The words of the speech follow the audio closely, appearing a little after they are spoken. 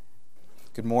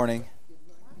Good morning.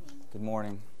 Good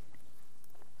morning.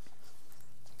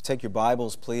 Take your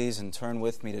Bibles, please, and turn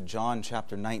with me to John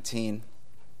chapter 19.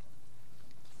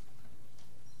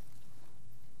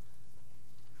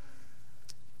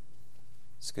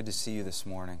 It's good to see you this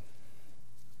morning.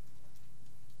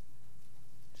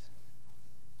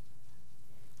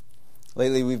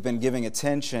 Lately, we've been giving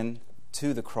attention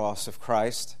to the cross of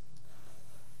Christ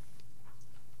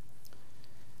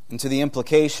and to the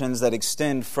implications that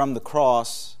extend from the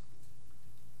cross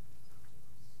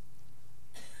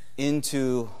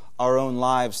into our own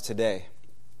lives today.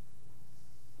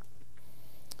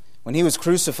 When he was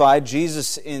crucified,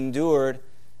 Jesus endured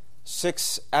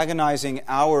 6 agonizing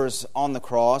hours on the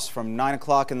cross from 9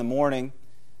 o'clock in the morning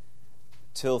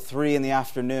till 3 in the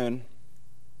afternoon.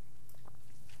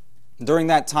 During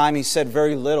that time, he said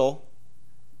very little.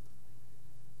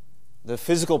 The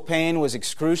physical pain was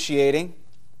excruciating,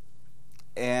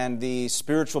 and the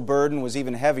spiritual burden was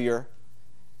even heavier.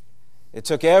 It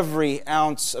took every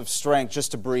ounce of strength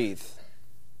just to breathe,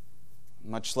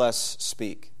 much less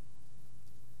speak.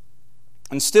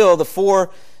 And still, the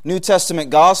 4 New Testament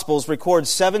Gospels record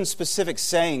 7 specific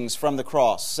sayings from the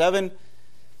cross. Seven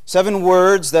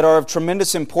words that are of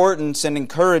tremendous importance and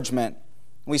encouragement.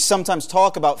 We sometimes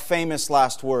talk about famous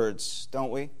last words,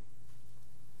 don't we?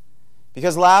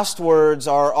 Because last words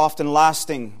are often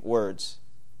lasting words.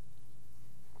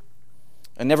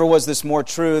 And never was this more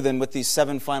true than with these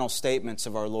 7 final statements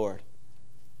of our Lord.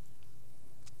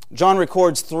 John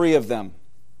records 3 of them.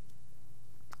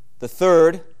 The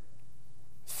 3rd,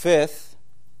 5th,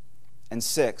 and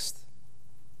 6th.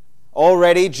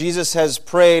 Already, Jesus has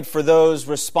prayed for those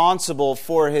responsible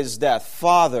for his death.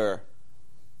 Father,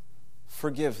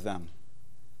 forgive them,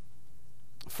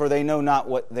 for they know not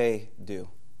what they do.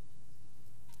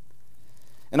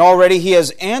 And already he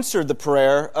has answered the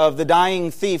prayer of the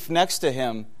dying thief next to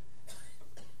him.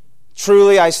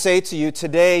 Truly I say to you,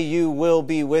 today you will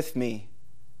be with me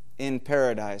in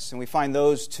paradise. And we find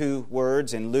those 2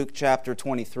 words in Luke chapter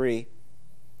 23.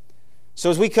 So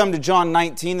as we come to John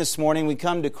 19 this morning, we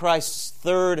come to Christ's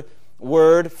 3rd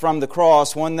word from the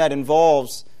cross, one that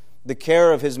involves the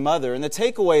care of his mother. And the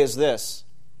takeaway is this.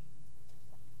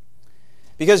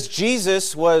 Because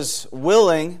Jesus was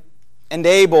willing and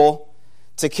able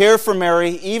to care for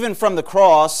Mary, even from the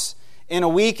cross, in a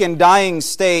weak and dying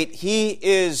state, he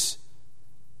is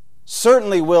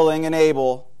certainly willing and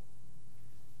able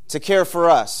to care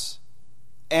for us.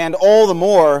 And all the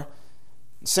more,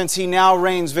 since he now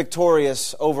reigns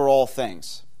victorious over all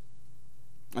things.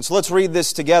 And so let's read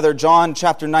this together. John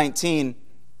chapter 19,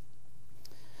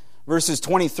 verses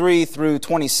 23 through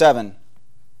 27.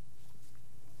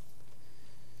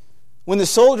 When the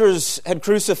soldiers had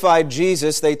crucified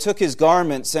Jesus, they took his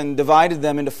garments and divided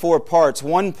them into 4 parts,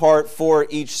 1 part for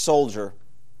each soldier,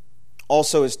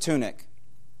 also his tunic.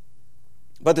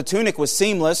 But the tunic was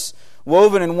seamless,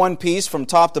 woven in one piece from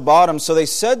top to bottom. So they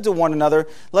said to one another,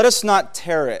 "Let us not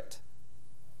tear it,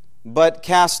 but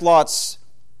cast lots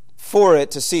for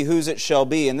it to see whose it shall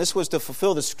be." And this was to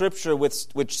fulfill the scripture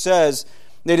which says,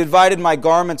 "They divided my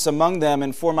garments among them,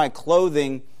 and for my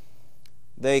clothing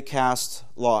they cast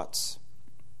lots."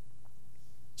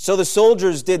 So the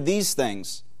soldiers did these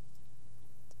things.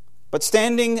 But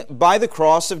standing by the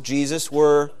cross of Jesus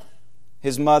were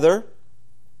his mother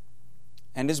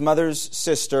and his mother's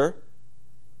sister,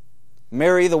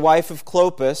 Mary, the wife of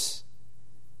Clopas,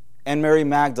 and Mary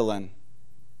Magdalene.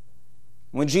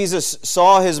 When Jesus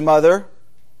saw his mother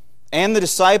and the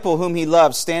disciple whom he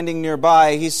loved standing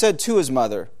nearby, he said to his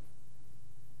mother,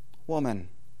 "Woman,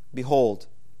 behold,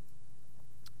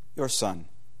 your son."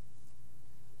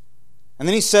 And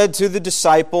then he said to the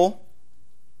disciple,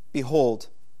 "Behold,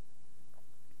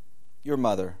 your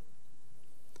mother."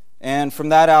 And from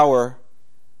that hour,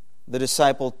 the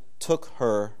disciple took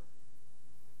her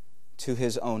to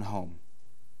his own home.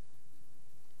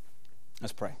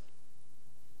 Let's pray.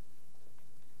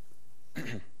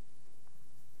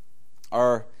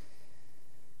 Our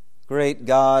great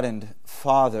God and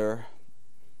Father,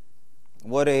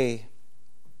 what a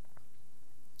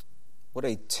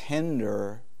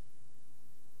tender,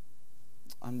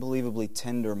 unbelievably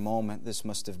tender moment this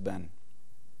must have been.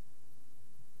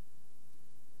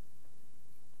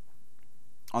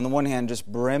 On the one hand, just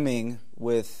brimming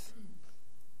with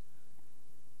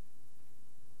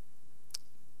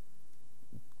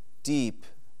deep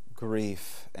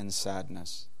grief and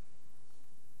sadness,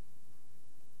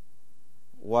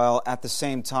 while at the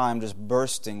same time just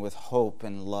bursting with hope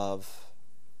and love.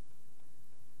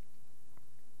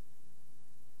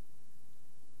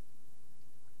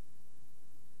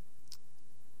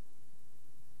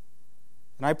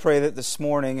 And I pray that this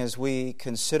morning, as we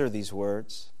consider these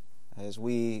words, as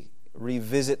we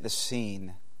revisit the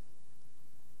scene,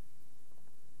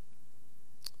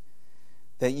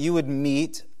 that you would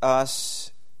meet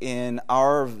us in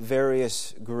our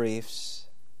various griefs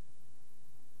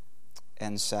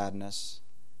and sadness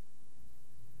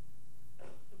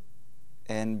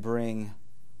and bring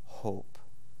hope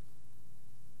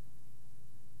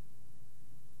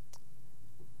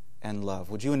and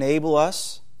love. Would you enable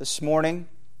us this morning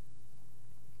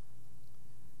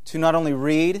to not only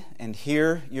read and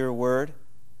hear your word,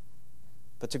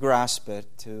 but to grasp it,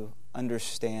 to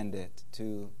understand it,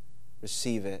 to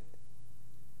receive it,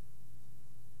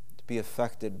 to be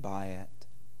affected by it,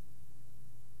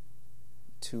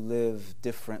 to live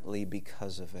differently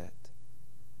because of it.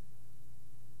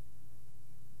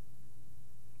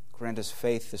 Grant us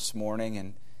faith this morning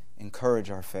and encourage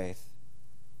our faith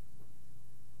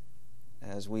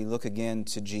as we look again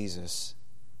to Jesus,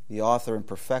 the author and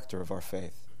perfecter of our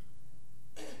faith,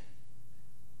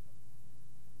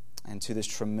 and to this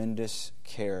tremendous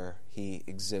care He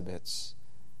exhibits,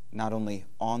 not only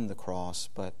on the cross,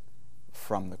 but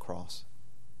from the cross.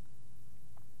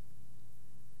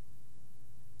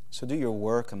 So do your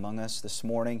work among us this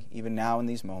morning, even now in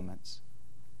these moments.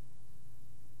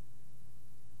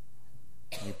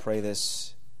 We pray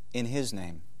this in His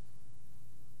name.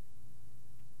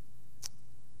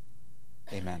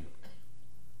 Amen.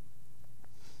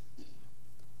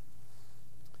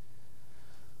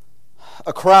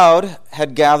 A crowd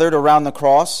had gathered around the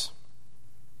cross.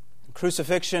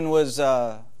 Crucifixion was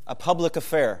a public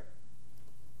affair.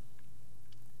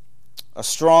 A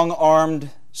strong-armed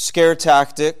scare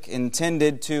tactic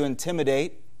intended to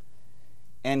intimidate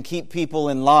and keep people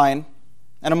in line.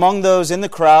 And among those in the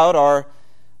crowd are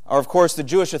of course, the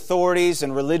Jewish authorities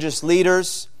and religious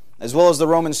leaders, as well as the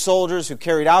Roman soldiers who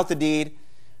carried out the deed,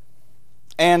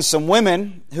 and some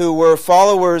women who were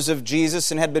followers of Jesus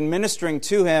and had been ministering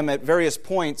to Him at various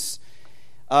points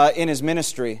in His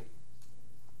ministry.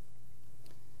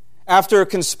 After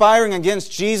conspiring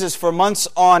against Jesus for months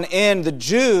on end, the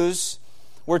Jews,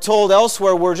 we're told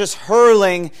elsewhere, were just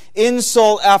hurling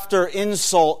insult after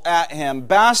insult at Him,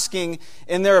 basking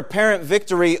in their apparent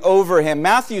victory over Him.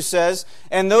 Matthew says,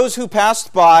 and those who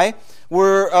passed by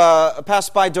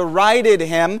derided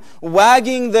Him,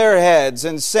 wagging their heads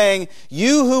and saying,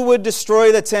 "You who would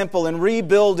destroy the temple and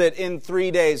rebuild it in 3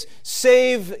 days,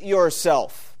 save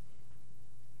yourself.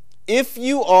 If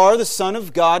you are the Son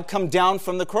of God, come down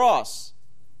from the cross."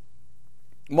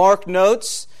 Mark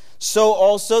notes, so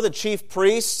also the chief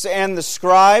priests and the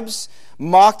scribes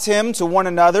mocked Him to one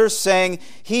another, saying,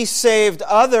 "He saved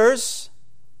others,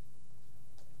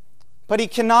 but He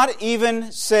cannot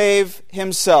even save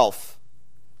Himself.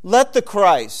 Let the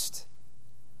Christ,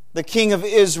 the King of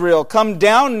Israel, come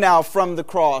down now from the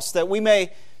cross, that we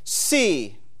may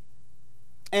see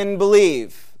and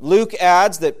believe." Luke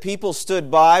adds that people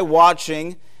stood by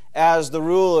watching as the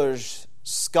rulers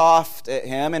scoffed at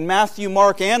Him. And Matthew,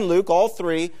 Mark, and Luke, all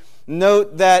three,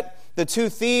 note that the two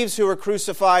thieves who were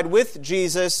crucified with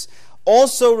Jesus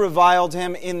also reviled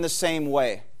Him in the same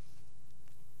way.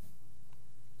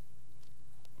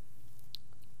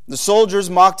 The soldiers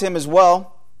mocked Him as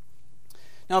well.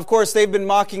 Now, of course, they've been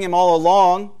mocking Him all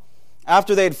along.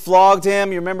 After they'd flogged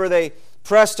Him, you remember they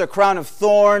pressed a crown of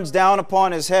thorns down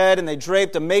upon His head and they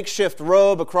draped a makeshift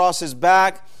robe across His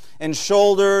back and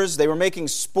shoulders. They were making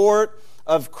sport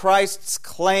of Christ's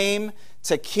claim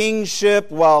to kingship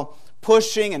while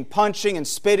pushing and punching and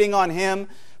spitting on Him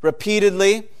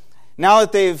repeatedly. Now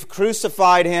that they've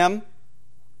crucified Him,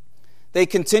 they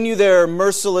continue their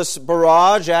merciless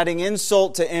barrage, adding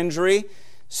insult to injury,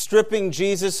 stripping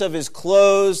Jesus of His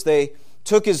clothes. They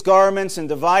took His garments and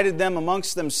divided them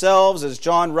amongst themselves, as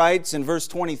John writes in verse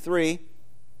 23.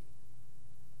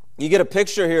 You get a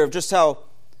picture here of just how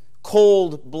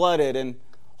cold-blooded and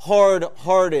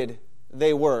hard-hearted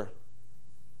they were.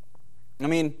 I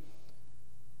mean,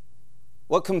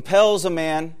 what compels a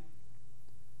man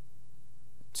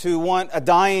to want a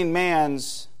dying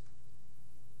man's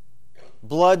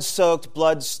blood-soaked,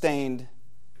 blood-stained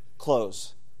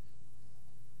clothes?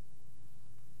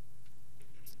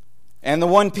 And the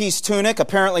one-piece tunic,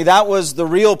 apparently that was the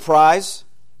real prize.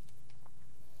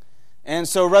 And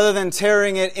so rather than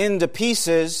tearing it into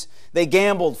pieces, they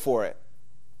gambled for it.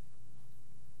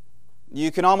 You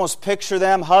can almost picture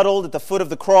them huddled at the foot of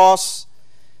the cross,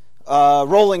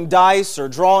 rolling dice or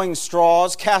drawing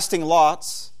straws, casting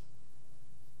lots.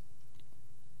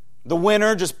 The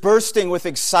winner just bursting with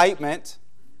excitement,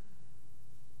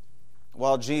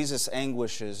 while Jesus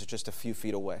anguishes just a few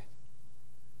feet away.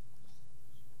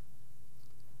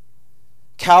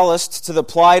 Calloused to the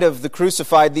plight of the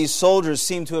crucified, these soldiers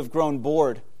seem to have grown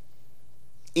bored.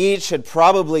 Each had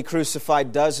probably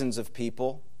crucified dozens of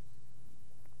people.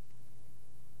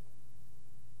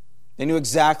 They knew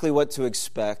exactly what to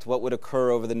expect, what would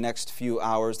occur over the next few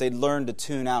hours. They'd learned to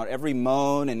tune out every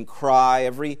moan and cry,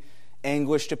 every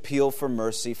anguished appeal for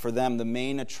mercy. For them, the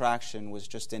main attraction was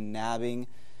just in nabbing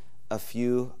a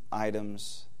few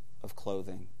items of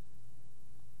clothing.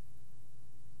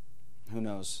 Who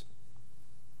knows?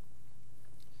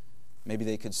 Maybe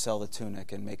they could sell the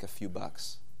tunic and make a few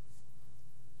bucks.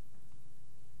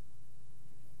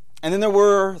 And then there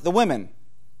were the women,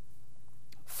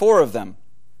 4 of them.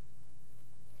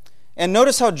 And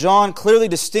notice how John clearly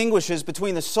distinguishes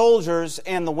between the soldiers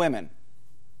and the women.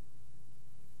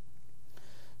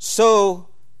 So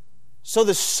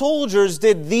the soldiers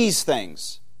did these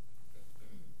things.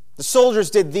 The soldiers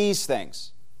did these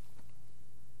things.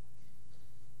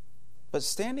 But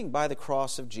standing by the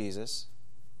cross of Jesus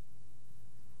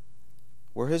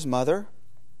were his mother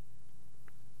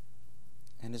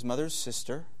and his mother's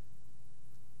sister,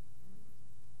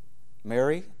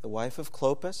 Mary, the wife of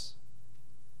Clopas,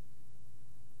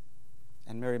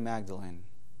 and Mary Magdalene.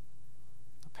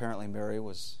 Apparently Mary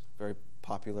was a very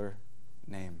popular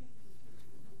name.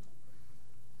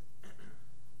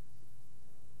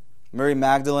 Mary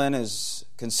Magdalene is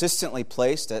consistently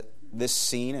placed at this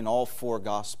scene in all 4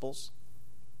 Gospels.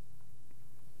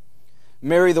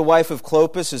 Mary, the wife of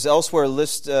Clopas, is elsewhere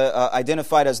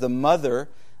identified as the mother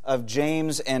of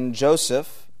James and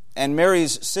Joseph. And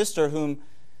Mary's sister, whom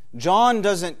John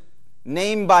doesn't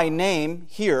name by name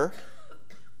here,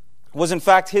 was in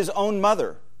fact his own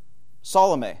mother,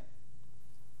 Salome,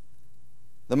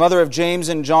 the mother of James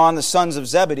and John, the sons of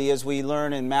Zebedee, as we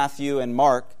learn in Matthew and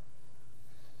Mark.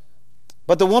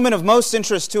 But the woman of most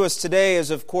interest to us today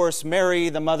is, of course, Mary,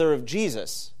 the mother of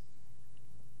Jesus,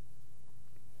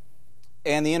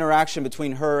 and the interaction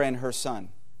between her and her son.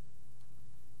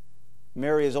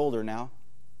 Mary is older now.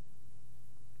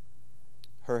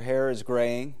 Her hair is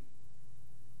graying.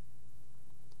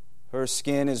 Her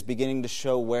skin is beginning to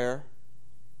show wear.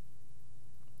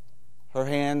 Her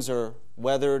hands are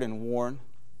weathered and worn.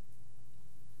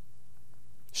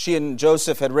 She and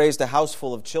Joseph had raised a house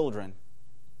full of children.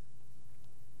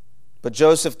 But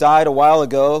Joseph died a while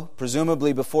ago,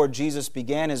 presumably before Jesus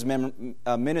began his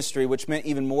ministry, which meant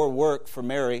even more work for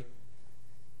Mary.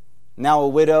 Now a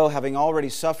widow, having already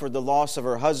suffered the loss of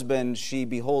her husband, she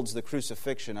beholds the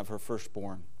crucifixion of her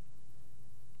firstborn.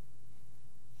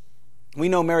 We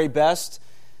know Mary best,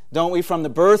 don't we, from the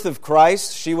birth of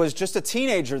Christ. She was just a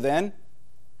teenager then,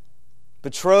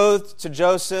 betrothed to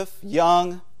Joseph,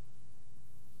 young,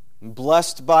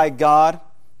 blessed by God.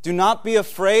 Do not be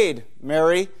afraid,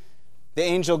 Mary. The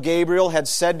angel Gabriel had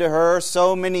said to her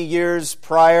so many years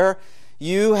prior,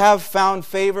 you have found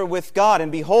favor with God, and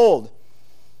behold,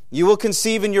 you will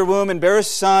conceive in your womb and bear a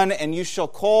son, and you shall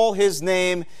call his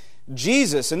name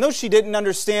Jesus. And though she didn't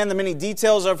understand the many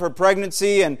details of her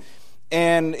pregnancy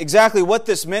and exactly what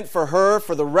this meant for her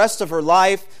for the rest of her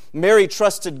life, Mary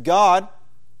trusted God.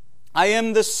 I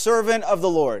am the servant of the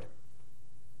Lord.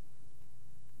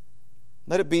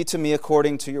 Let it be to me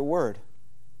according to your word.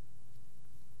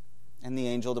 And the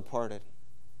angel departed.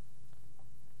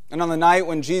 And on the night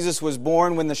when Jesus was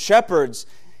born, when the shepherds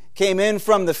came in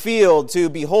from the field to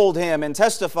behold him and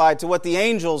testify to what the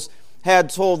angels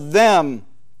had told them,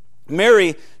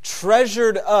 Mary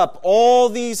treasured up all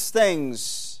these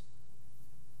things,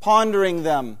 pondering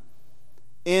them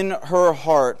in her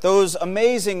heart. Those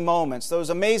amazing moments,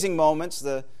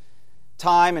 the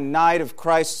time and night of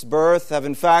Christ's birth, have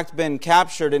in fact been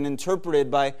captured and interpreted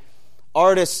by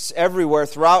artists everywhere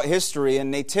throughout history, in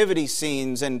nativity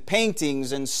scenes and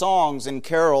paintings and songs and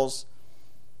carols.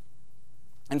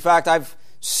 In fact, I've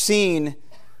seen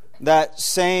that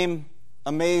same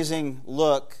amazing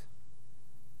look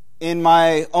in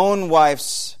my own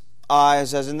wife's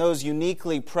eyes, as in those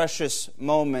uniquely precious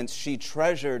moments she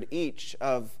treasured each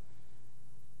of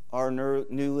our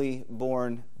newly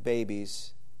born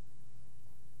babies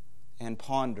and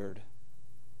pondered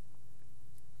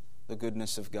the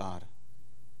goodness of God.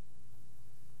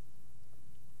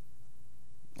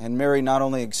 And Mary not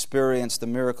only experienced the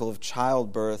miracle of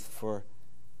childbirth, for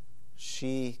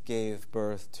she gave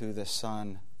birth to the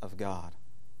Son of God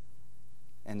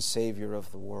and Savior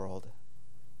of the world.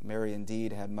 Mary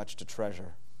indeed had much to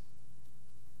treasure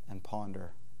and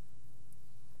ponder.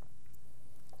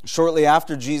 Shortly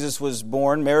after Jesus was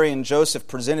born, Mary and Joseph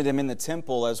presented him in the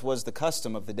temple, as was the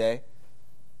custom of the day.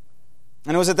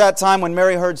 And it was at that time when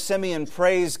Mary heard Simeon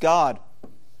praise God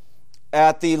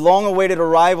at the long-awaited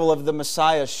arrival of the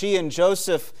Messiah. She and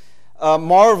Joseph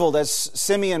marveled as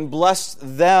Simeon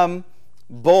blessed them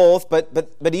both.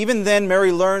 But even then,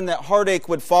 Mary learned that heartache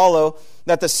would follow,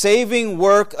 that the saving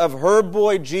work of her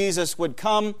boy Jesus would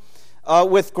come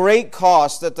with great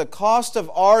cost, that the cost of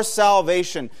our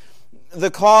salvation,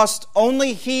 the cost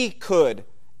only He could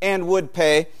and would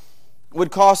pay,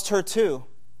 would cost her too.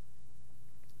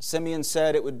 Simeon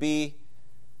said it would be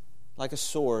like a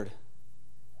sword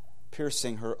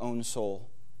piercing her own soul.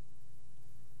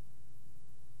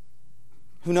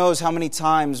 Who knows how many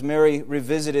times Mary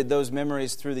revisited those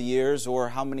memories through the years, or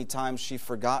how many times she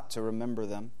forgot to remember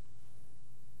them.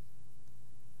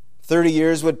 30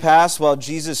 years would pass while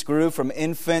Jesus grew from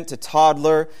infant to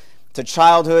toddler to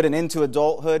childhood and into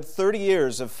adulthood. 30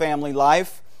 years of family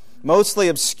life, mostly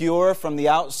obscure from the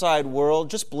outside world,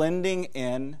 just blending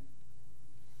in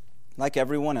like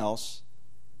everyone else.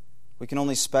 We can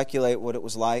only speculate what it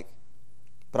was like,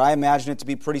 but I imagine it to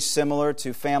be pretty similar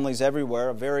to families everywhere,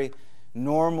 a very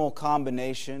normal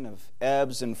combination of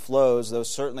ebbs and flows, though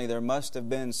certainly there must have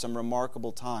been some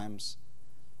remarkable times.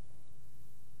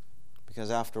 Because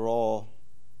after all,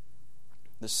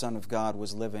 the Son of God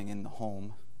was living in the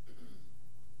home.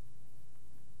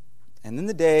 And then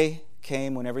the day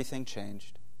came when everything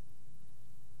changed.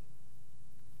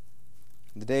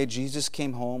 The day Jesus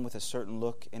came home with a certain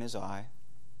look in His eye.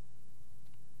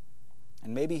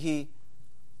 And maybe He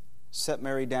set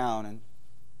Mary down and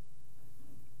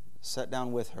sat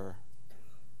down with her.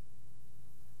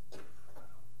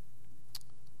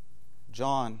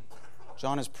 John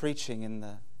is preaching in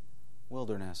the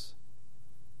wilderness.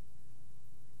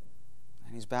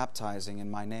 And he's baptizing in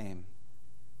my name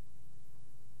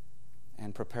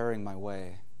and preparing my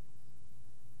way.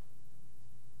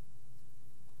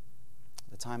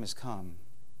 The time has come.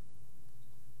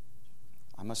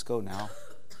 I must go now.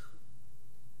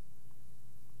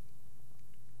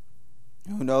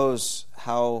 Who knows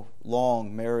how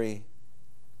long Mary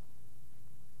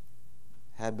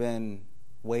had been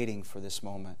waiting for this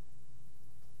moment,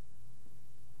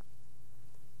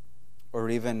 or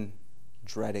even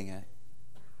dreading it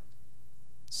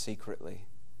secretly.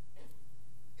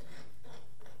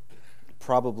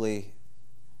 Probably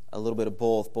a little bit of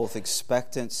both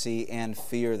expectancy and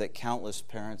fear that countless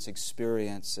parents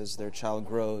experience as their child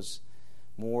grows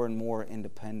more and more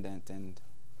independent and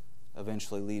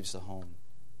eventually leaves the home.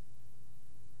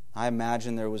 I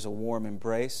imagine there was a warm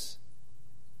embrace,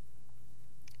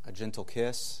 a gentle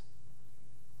kiss,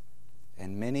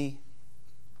 and many,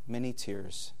 many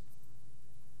tears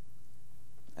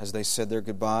as they said their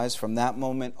goodbyes. From that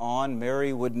moment on,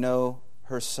 Mary would know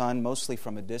her son mostly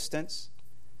from a distance.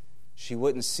 She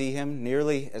wouldn't see him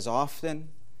nearly as often,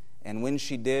 and when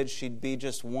she did, she'd be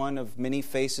just one of many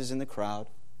faces in the crowd.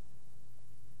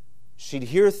 She'd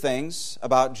hear things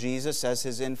about Jesus as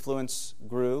His influence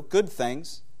grew, good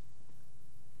things.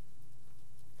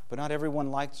 But not everyone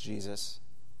liked Jesus.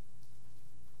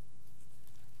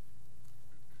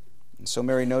 And so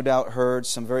Mary no doubt heard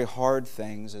some very hard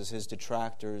things as His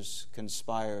detractors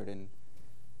conspired and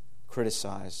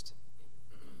criticized.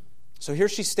 So here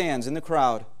she stands in the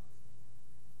crowd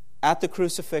at the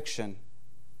crucifixion,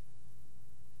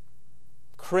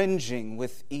 cringing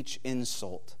with each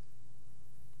insult,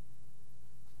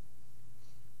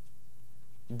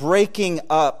 breaking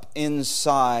up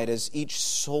inside as each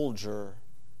soldier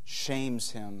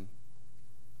shames him.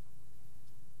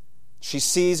 She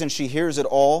sees and she hears it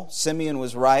all. Simeon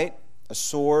was right. A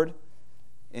sword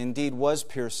indeed was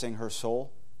piercing her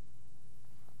soul.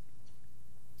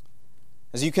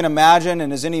 As you can imagine,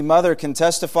 and as any mother can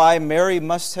testify, Mary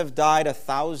must have died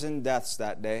 1,000 deaths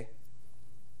that day.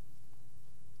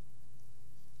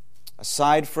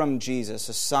 Aside from Jesus,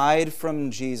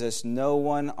 no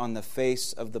one on the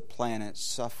face of the planet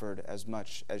suffered as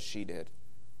much as she did.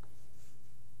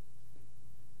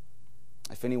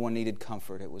 If anyone needed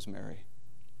comfort, it was Mary.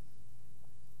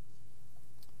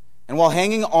 And while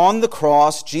hanging on the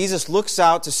cross, Jesus looks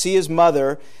out to see His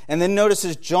mother and then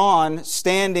notices John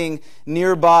standing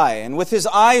nearby. And with his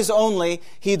eyes only,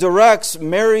 He directs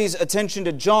Mary's attention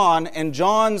to John and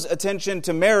John's attention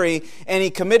to Mary, and He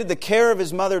committed the care of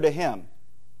His mother to him.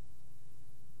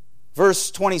 Verse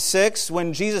 26,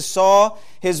 when Jesus saw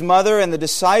His mother and the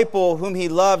disciple whom He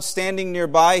loved standing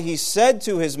nearby, He said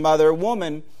to His mother,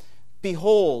 "Woman,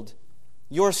 behold,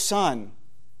 your son."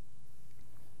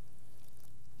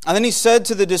 And then He said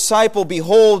to the disciple,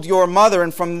 "Behold, your mother."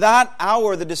 And from that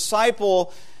hour, the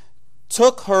disciple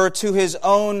took her to his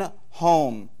own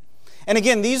home. And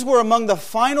again, these were among the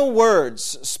final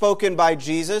words spoken by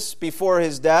Jesus before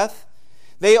His death.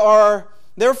 They are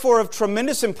therefore of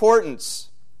tremendous importance.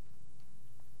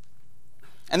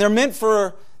 And they're meant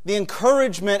for the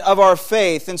encouragement of our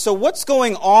faith. And so what's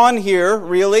going on here,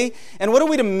 really? And what are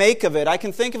we to make of it? I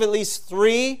can think of at least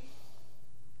 3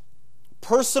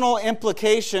 personal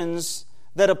implications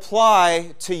that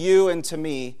apply to you and to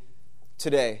me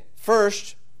today.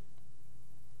 First,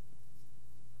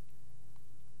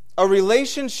 a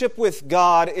relationship with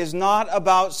God is not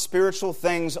about spiritual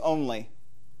things only.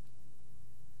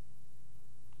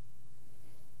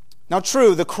 Now,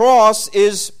 true, the cross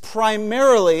is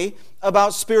primarily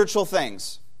about spiritual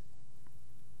things.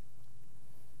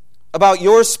 About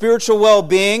your spiritual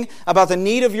well-being, about the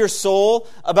need of your soul,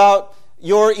 about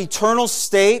your eternal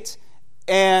state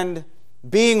and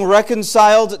being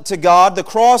reconciled to God. The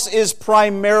cross is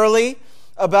primarily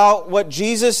about what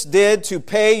Jesus did to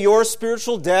pay your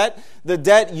spiritual debt, the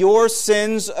debt your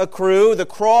sins accrue. The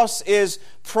cross is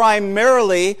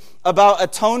primarily about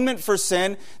atonement for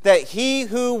sin, that He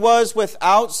who was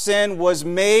without sin was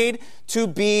made to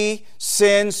be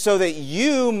sin so that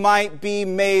you might be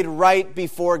made right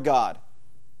before God.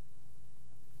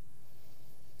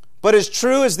 But as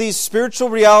true as these spiritual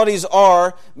realities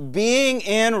are, being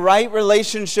in right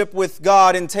relationship with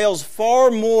God entails far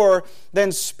more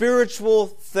than spiritual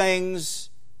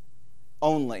things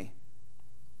only.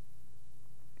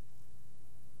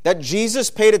 That Jesus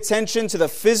paid attention to the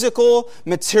physical,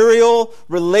 material,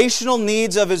 relational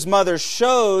needs of His mother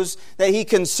shows that He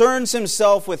concerns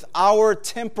Himself with our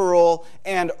temporal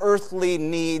and earthly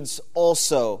needs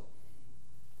also.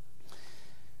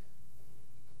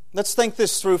 Let's think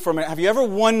this through for a minute. Have you ever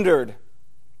wondered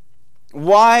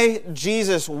why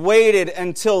Jesus waited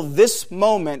until this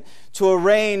moment to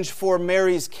arrange for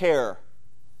Mary's care?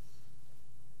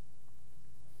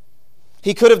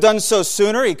 He could have done so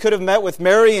sooner. He could have met with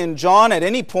Mary and John at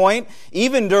any point.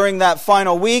 Even during that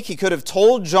final week, He could have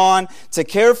told John to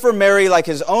care for Mary like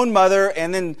his own mother,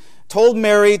 and then told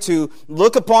Mary to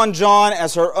look upon John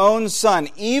as her own son.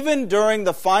 Even during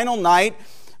the final night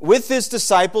with His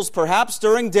disciples, perhaps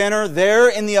during dinner there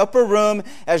in the upper room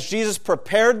as Jesus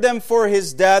prepared them for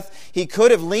His death, He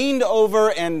could have leaned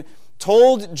over and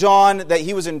told John that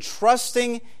He was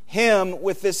entrusting him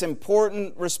with this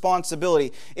important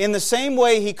responsibility. In the same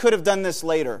way, He could have done this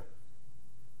later.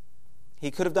 He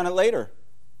could have done it later.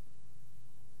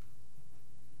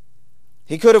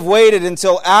 He could have waited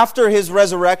until after His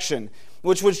resurrection,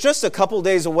 which was just a couple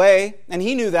days away, and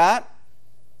He knew that.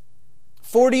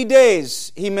 40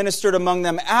 days He ministered among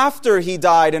them after He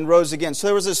died and rose again. So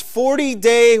there was this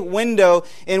 40-day window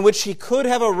in which He could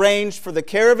have arranged for the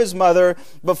care of His mother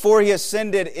before He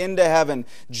ascended into heaven.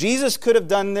 Jesus could have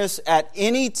done this at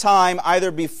any time,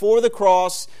 either before the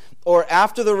cross or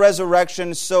after the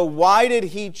resurrection. So why did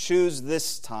He choose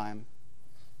this time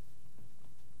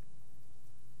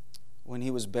when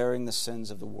He was bearing the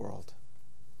sins of the world?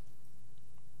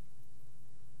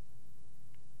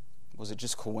 Was it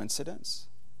just coincidence?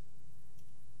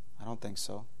 I don't think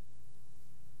so.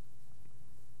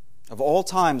 Of all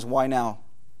times, why now?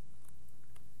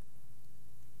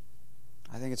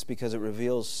 I think it's because it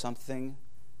reveals something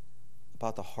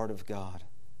about the heart of God,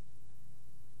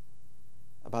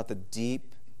 about the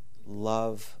deep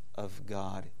love of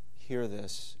God. Hear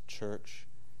this, church.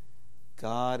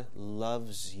 God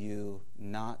loves you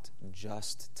not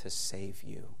just to save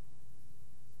you.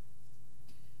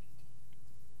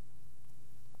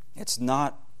 It's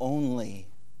not only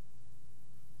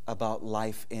about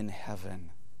life in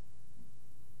heaven.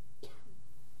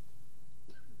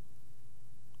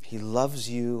 He loves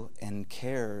you and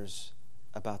cares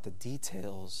about the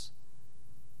details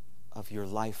of your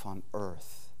life on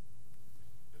earth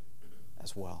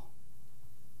as well.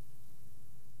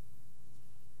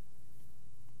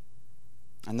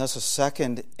 And thus a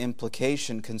second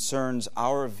implication concerns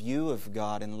our view of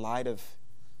God in light of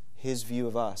His view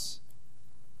of us.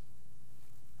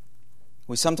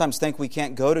 We sometimes think we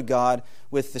can't go to God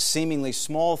with the seemingly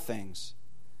small things,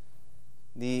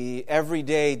 the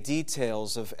everyday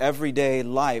details of everyday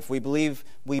life. We believe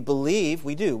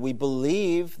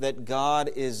that God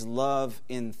is love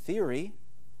in theory.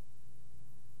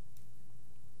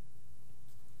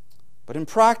 But in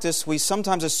practice, we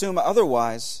sometimes assume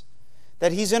otherwise,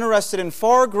 that He's interested in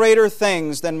far greater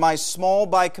things than my small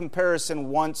by comparison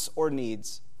wants or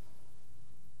needs.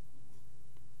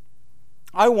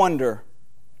 I wonder,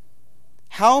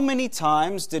 how many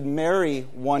times did Mary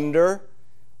wonder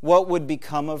what would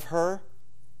become of her?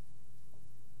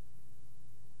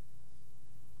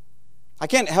 I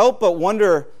can't help but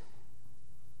wonder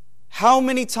how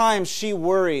many times she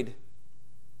worried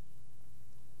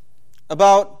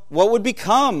about what would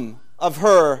become of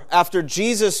her after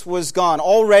Jesus was gone.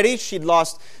 Already she'd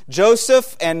lost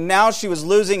Joseph, and now she was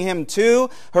losing him too.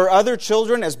 Her other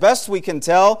children, as best we can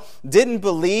tell, didn't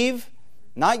believe,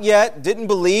 not yet, didn't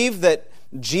believe that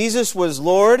Jesus was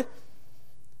Lord.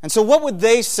 And so what would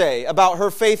they say about her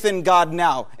faith in God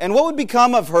now? And what would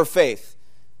become of her faith?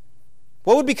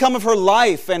 What would become of her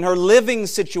life and her living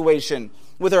situation?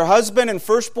 With her husband and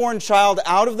firstborn child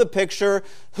out of the picture,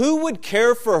 who would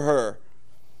care for her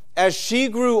as she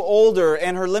grew older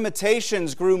and her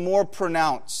limitations grew more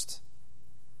pronounced?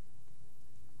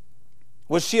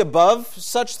 Was she above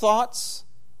such thoughts?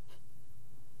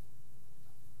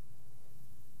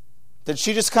 Did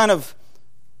she just kind of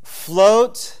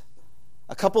float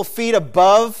a couple feet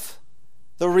above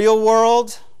the real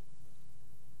world?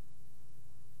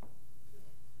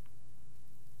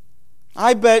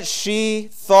 I bet she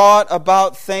thought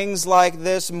about things like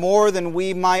this more than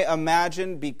we might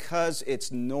imagine because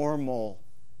it's normal.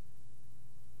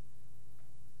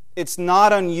 It's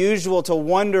not unusual to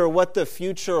wonder what the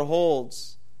future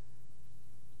holds.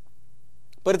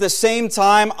 But at the same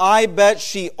time, I bet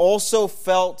she also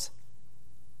felt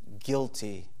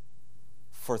guilty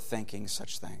for thinking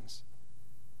such things.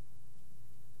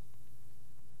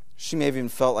 She may have even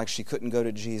felt like she couldn't go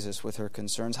to Jesus with her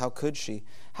concerns. How could she?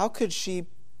 How could she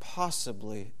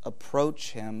possibly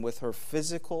approach him with her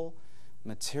physical,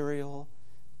 material,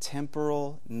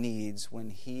 temporal needs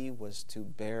when he was to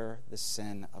bear the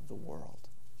sin of the world?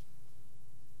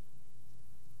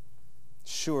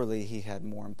 Surely he had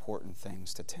more important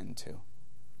things to tend to.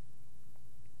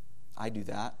 I do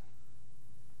that.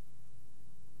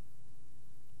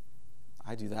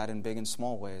 I do that in big and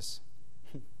small ways.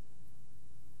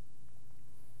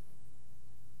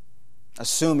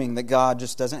 Assuming that God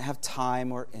just doesn't have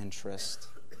time or interest.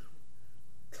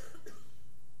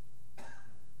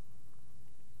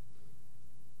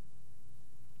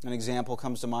 An example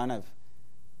comes to mind.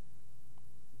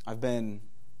 I've been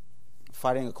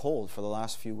fighting a cold for the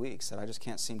last few weeks that I just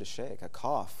can't seem to shake, a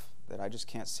cough that I just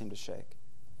can't seem to shake.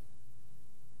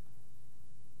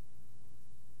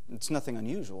 It's nothing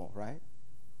unusual, right?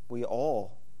 We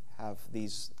all have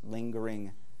these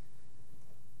lingering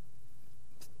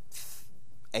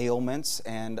ailments,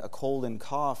 and a cold and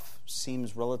cough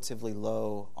seems relatively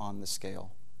low on the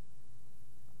scale.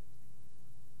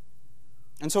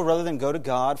 And so rather than go to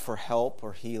God for help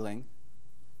or healing,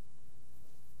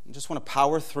 I just want to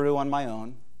power through on my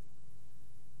own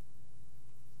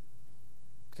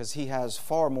because he has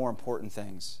far more important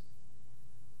things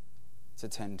to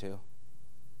tend to.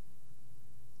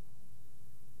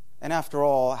 And after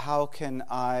all, how can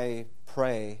I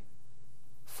pray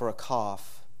for a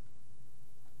cough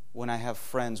when I have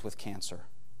friends with cancer?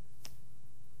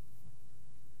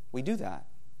 We do that.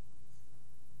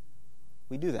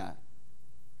 We do that,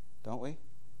 don't we?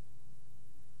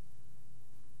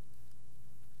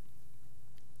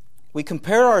 We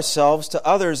compare ourselves to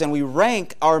others and we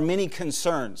rank our many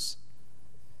concerns.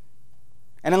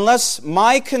 And unless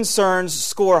my concerns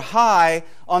score high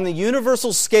on the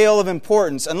universal scale of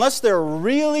importance, unless they're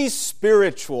really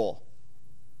spiritual,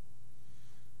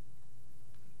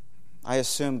 I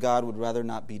assume God would rather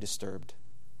not be disturbed.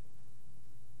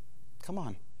 Come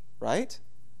on, right?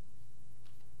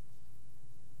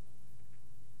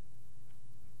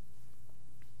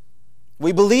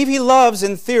 We believe he loves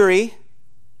in theory,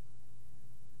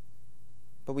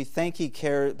 but we think he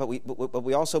cares. But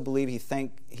we also believe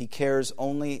he cares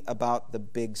only about the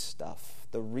big stuff,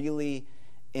 the really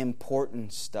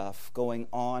important stuff going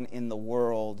on in the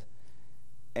world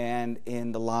and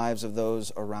in the lives of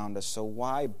those around us. So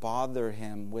why bother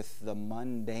him with the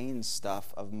mundane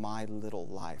stuff of my little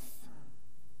life?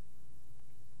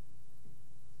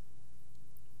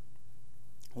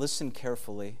 Listen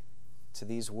carefully to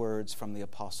these words from the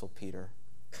Apostle Peter.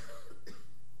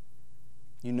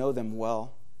 You know them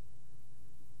well.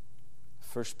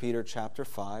 1 Peter chapter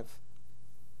 5.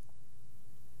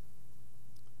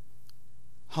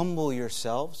 Humble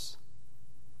yourselves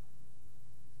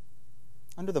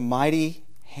under the mighty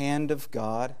hand of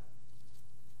God,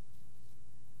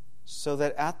 so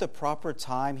that at the proper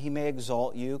time he may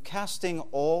exalt you, casting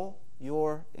all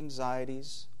your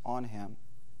anxieties on him,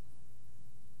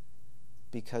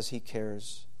 because he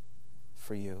cares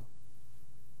for you.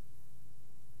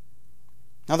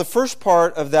 Now, the first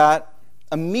part of that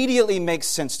immediately makes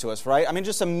sense to us, right? I mean,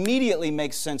 just immediately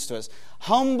makes sense to us.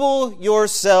 Humble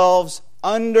yourselves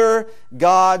under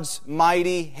God's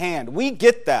mighty hand. We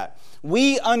get that.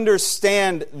 We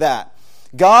understand that.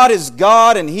 God is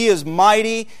God and He is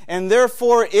mighty, and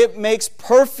therefore it makes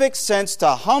perfect sense to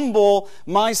humble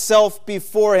myself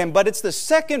before Him. But it's the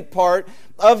second part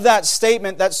of that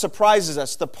statement that surprises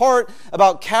us, the part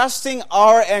about casting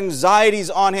our anxieties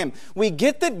on Him. We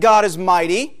get that God is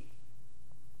mighty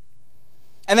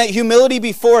and that humility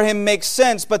before Him makes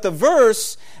sense, but the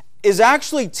verse is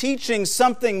actually teaching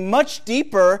something much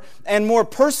deeper and more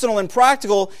personal and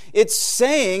practical. It's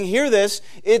saying, hear this,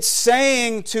 it's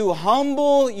saying to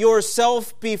humble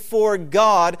yourself before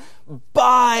God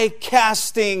by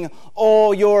casting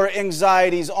all your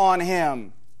anxieties on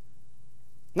Him.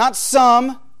 Not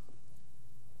some,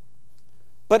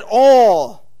 but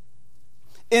all.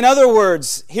 In other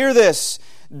words, hear this,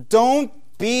 don't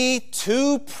be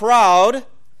too proud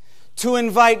to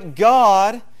invite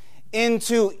God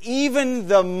into even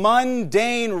the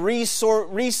mundane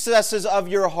recesses of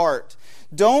your heart.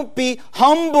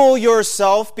 Humble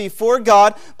yourself before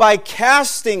God by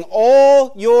casting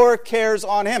all your cares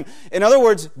on Him. In other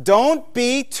words, don't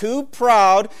be too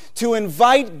proud to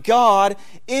invite God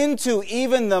into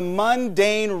even the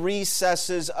mundane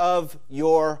recesses of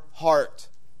your heart.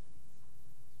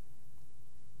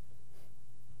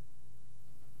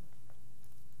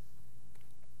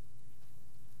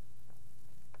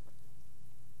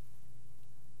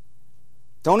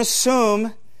 Don't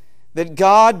assume that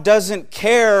God doesn't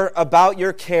care about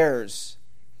your cares.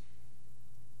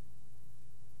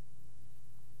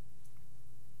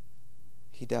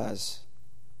 He does.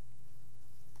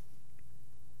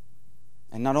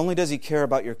 And not only does He care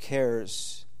about your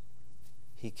cares,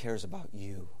 He cares about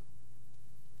you.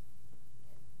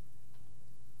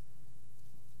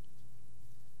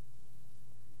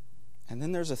 And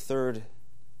then there's a third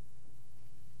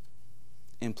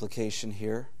implication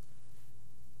here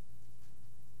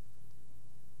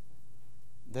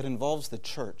that involves the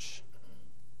church,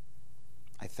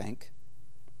 I think.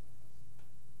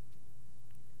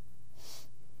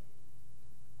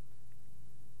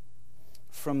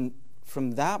 From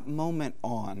that moment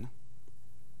on,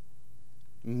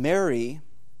 Mary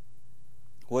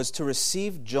was to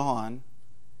receive John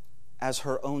as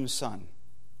her own son.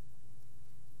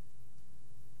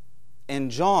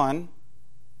 And John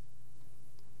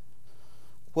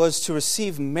was to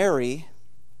receive Mary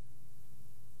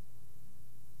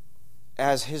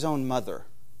as his own mother.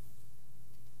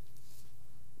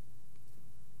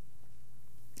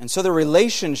 And so the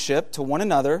relationship to one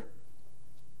another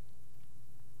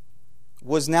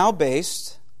was now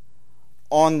based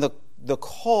on the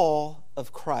call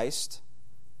of Christ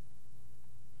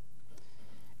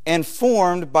and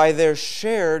formed by their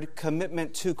shared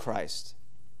commitment to Christ.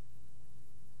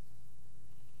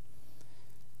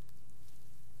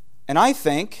 And I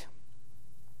think,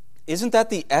 isn't that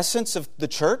the essence of the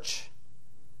church?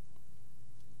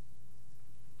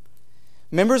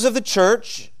 Members of the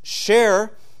church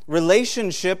share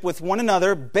relationship with one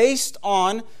another based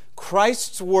on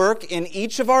Christ's work in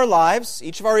each of our lives,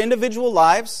 each of our individual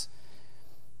lives,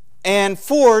 and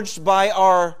forged by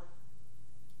our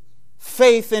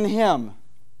faith in Him.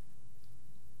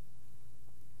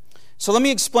 So let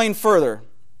me explain further.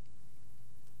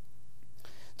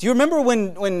 Do you remember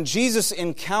when Jesus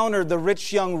encountered the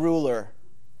rich young ruler?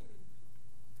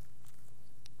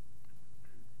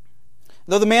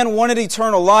 Though the man wanted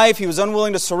eternal life, he was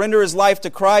unwilling to surrender his life to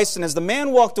Christ. And as the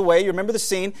man walked away, you remember the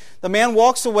scene, the man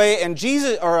walks away and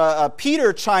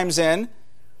Peter chimes in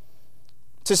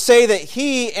to say that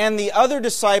he and the other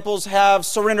disciples have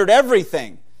surrendered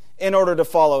everything in order to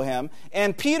follow Him.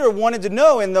 And Peter wanted to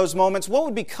know in those moments what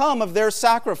would become of their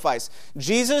sacrifice.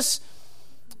 Jesus,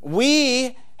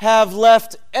 we have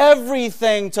left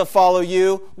everything to follow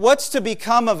You. What's to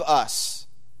become of us?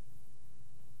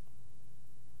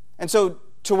 And so,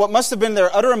 to what must have been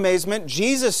their utter amazement,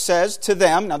 Jesus says to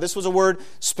them, now this was a word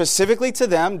specifically to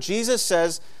them, Jesus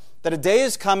says that a day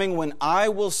is coming when I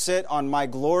will sit on My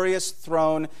glorious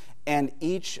throne and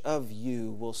each of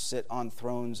you will sit on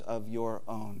thrones of your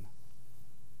own.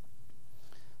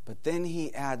 But then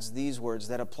He adds these words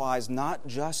that applies not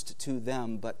just to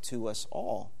them but to us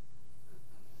all.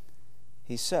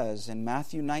 He says in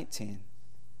Matthew 19,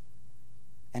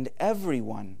 and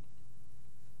everyone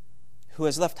who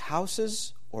has left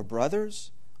houses or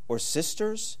brothers or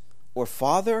sisters or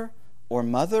father or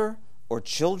mother or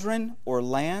children or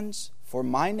lands for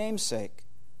My name's sake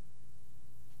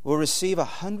will receive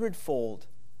 100-fold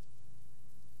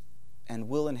and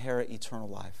will inherit eternal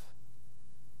life.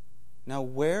 Now,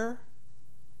 where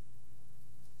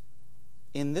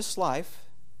in this life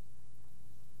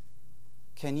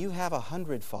can you have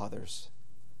 100 fathers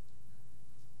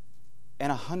and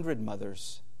 100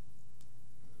 mothers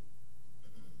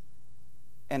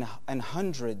and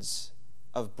hundreds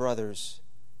of brothers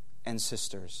and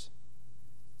sisters?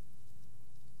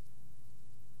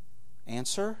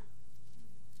 Answer: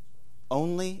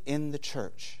 only in the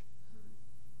church.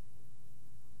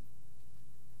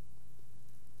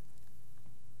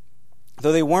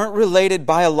 Though they weren't related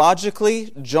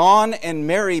biologically, John and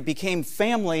Mary became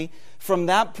family from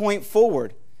that point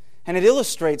forward. And it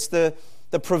illustrates the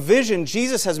provision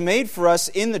Jesus has made for us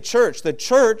in the church. The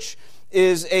church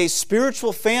is a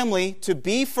spiritual family to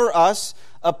be for us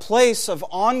a place of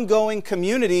ongoing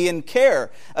community and care,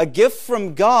 a gift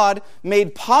from God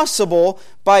made possible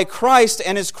by Christ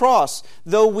and His cross.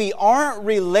 Though we aren't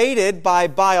related by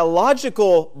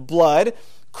biological blood,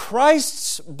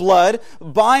 Christ's blood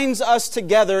binds us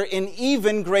together in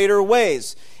even greater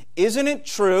ways. Isn't it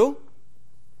true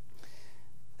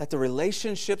that the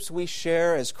relationships we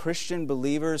share as Christian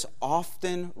believers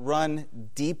often run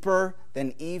deeper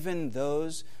than even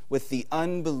those with the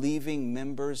unbelieving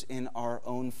members in our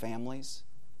own families?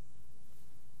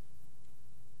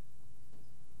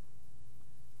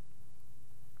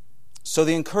 So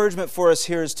the encouragement for us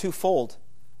here is twofold.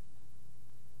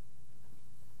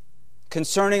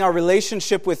 Concerning our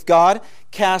relationship with God,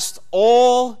 cast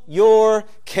all your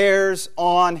cares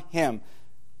on Him.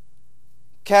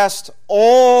 Cast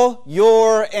all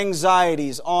your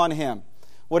anxieties on Him.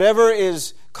 Whatever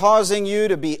is causing you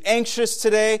to be anxious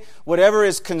today, whatever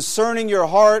is concerning your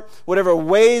heart, whatever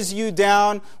weighs you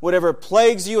down, whatever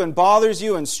plagues you and bothers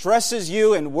you and stresses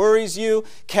you and worries you,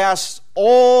 cast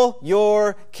all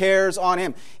your cares on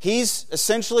Him. He's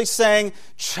essentially saying,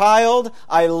 child,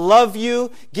 I love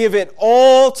you. Give it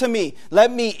all to me.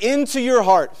 Let me into your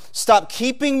heart. Stop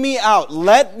keeping me out.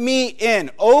 Let me in.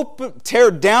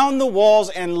 Tear down the walls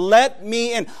and let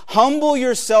me in. Humble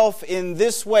yourself in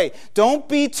this way. Don't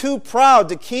be too proud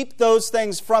to keep those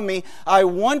things from me. I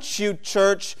want you,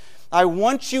 church, I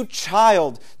want you,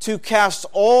 child, to cast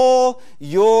all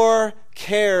your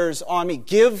cares on me.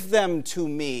 Give them to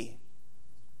me.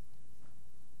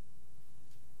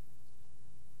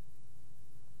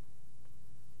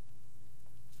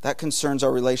 That concerns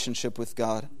our relationship with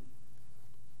God.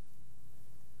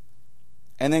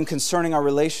 And then concerning our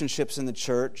relationships in the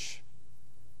church,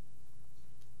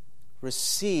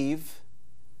 receive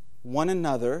one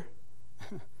another.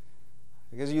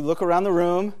 Because you look around the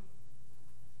room,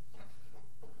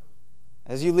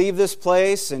 as you leave this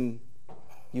place and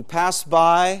you pass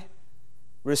by,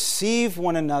 receive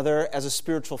one another as a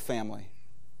spiritual family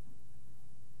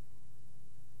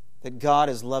that God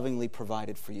has lovingly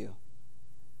provided for you.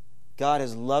 God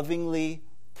has lovingly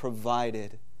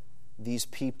provided these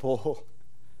people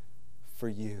for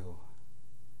you.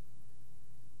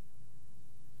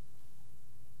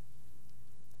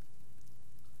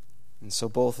 And so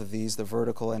both of these, the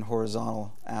vertical and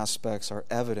horizontal aspects, are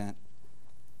evident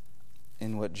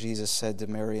in what Jesus said to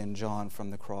Mary and John from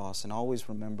the cross. And always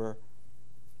remember,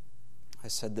 I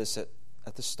said this at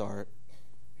the start,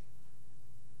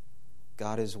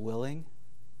 God is willing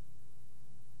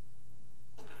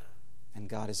and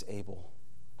God is able.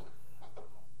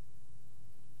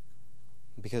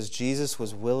 Because Jesus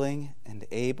was willing and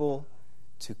able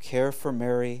to care for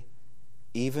Mary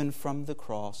even from the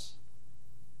cross,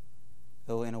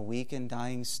 though in a weak and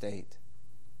dying state,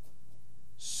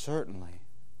 certainly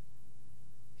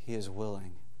He is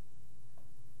willing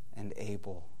and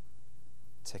able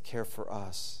to care for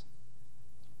us,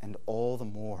 and all the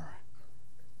more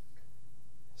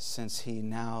since He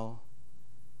now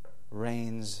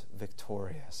reigns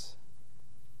victorious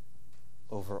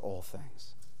over all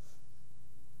things.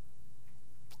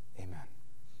 Amen.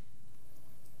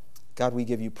 God, we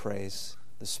give you praise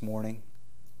this morning.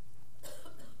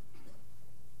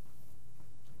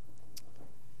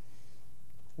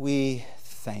 We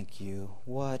thank you.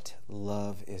 What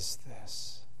love is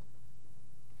this?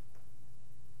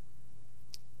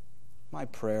 My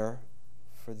prayer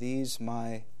for these,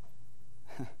 my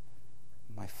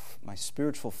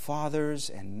spiritual fathers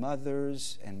and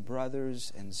mothers and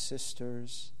brothers and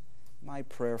sisters, my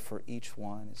prayer for each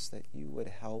one is that you would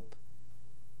help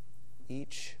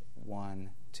each one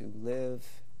to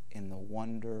live in the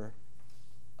wonder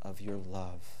of your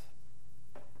love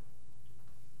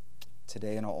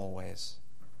today and always.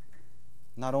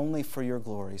 Not only for your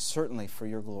glory, certainly for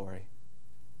your glory,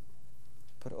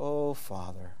 but, oh,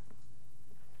 Father,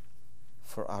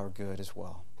 for our good as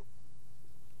well.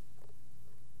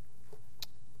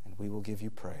 And we will give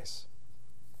you praise.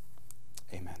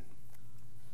 Amen.